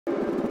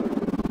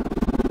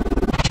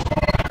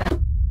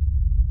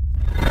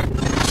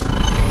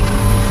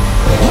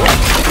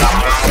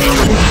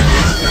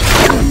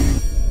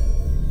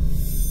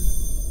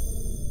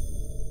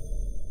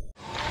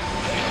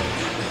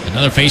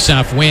Another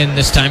face-off win,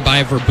 this time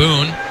by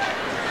Verboon.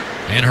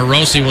 And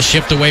Hirose will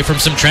shift away from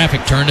some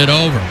traffic, turned it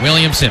over.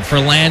 Williamson for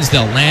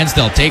Lansdell.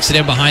 Lansdell takes it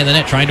in behind the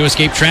net, trying to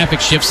escape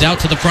traffic, shifts out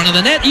to the front of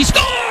the net. He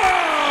scores!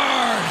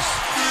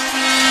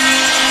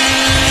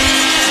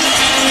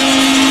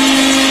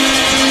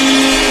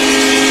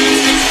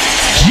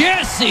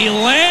 Jesse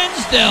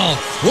Lansdell,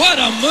 what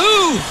a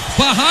move!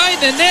 Behind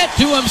the net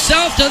to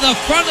himself, to the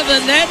front of the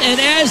net, and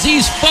as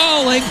he's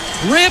falling,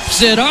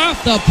 rips it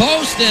off the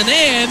post and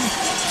in.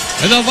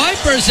 And the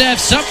Vipers have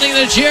something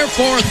to cheer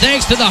for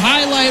thanks to the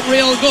highlight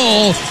reel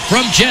goal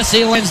from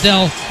Jesse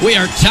Lansdell. We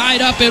are tied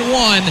up at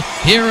 1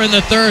 here in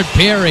the third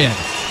period.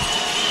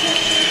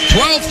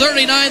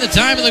 12:39 the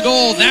time of the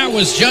goal. That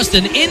was just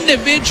an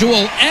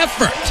individual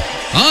effort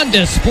on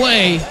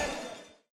display